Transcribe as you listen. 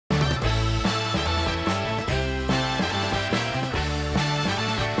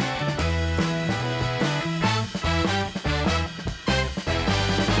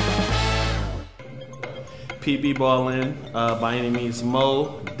PB Ballin, by any means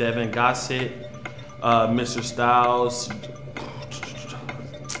Mo, Devin Gossett, Mr. Styles,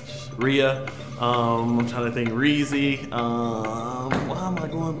 Rhea, I'm trying to think, Reezy, why am I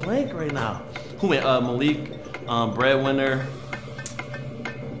going blank right now? Who went, Malik, Breadwinner,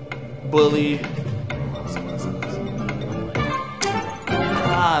 Bully,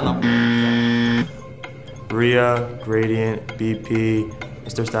 Rhea, Gradient, BP,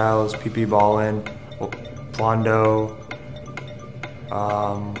 Mr. Styles, PP Ballin, Plondo,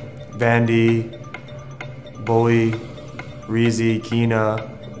 Vandy, Bully, Reezy, Keena,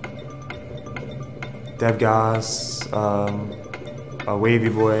 Devgas, Wavy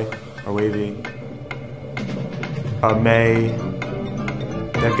Boy, or Wavy, May,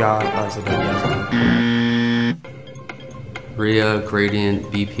 Devgas, I said Devgas. Rhea,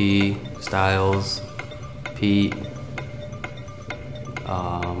 Gradient, BP, Styles, Pete,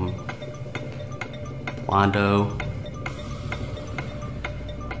 Londo,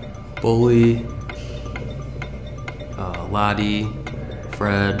 Bully, Lottie,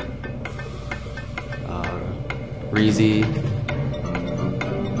 Fred, Reezy,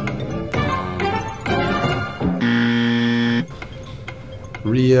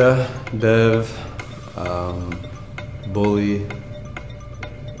 Rhea, Dev, Bully,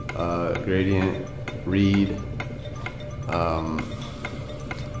 Gradient, Reed,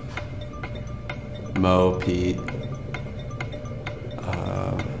 Mo, Pete,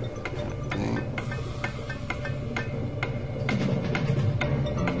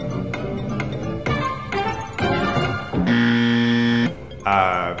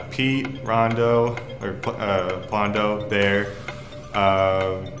 Pete, Rondo, or Plondo, Bear,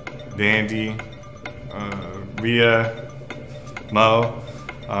 Vandy, Rhea, Mo,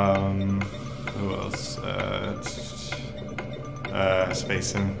 who else?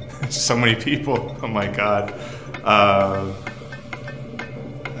 Spacing. So many people. Oh my god.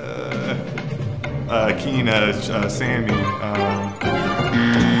 Keena, Sammy.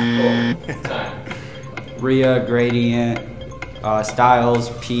 Rhea, Gradient, Styles,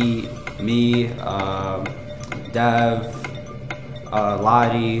 Pete, me, Dev,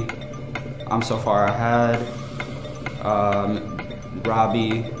 Lottie, I'm so far ahead,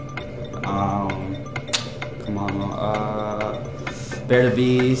 Robbie, come on, Bear the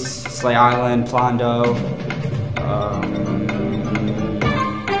Beast, Slay Island, Plondo,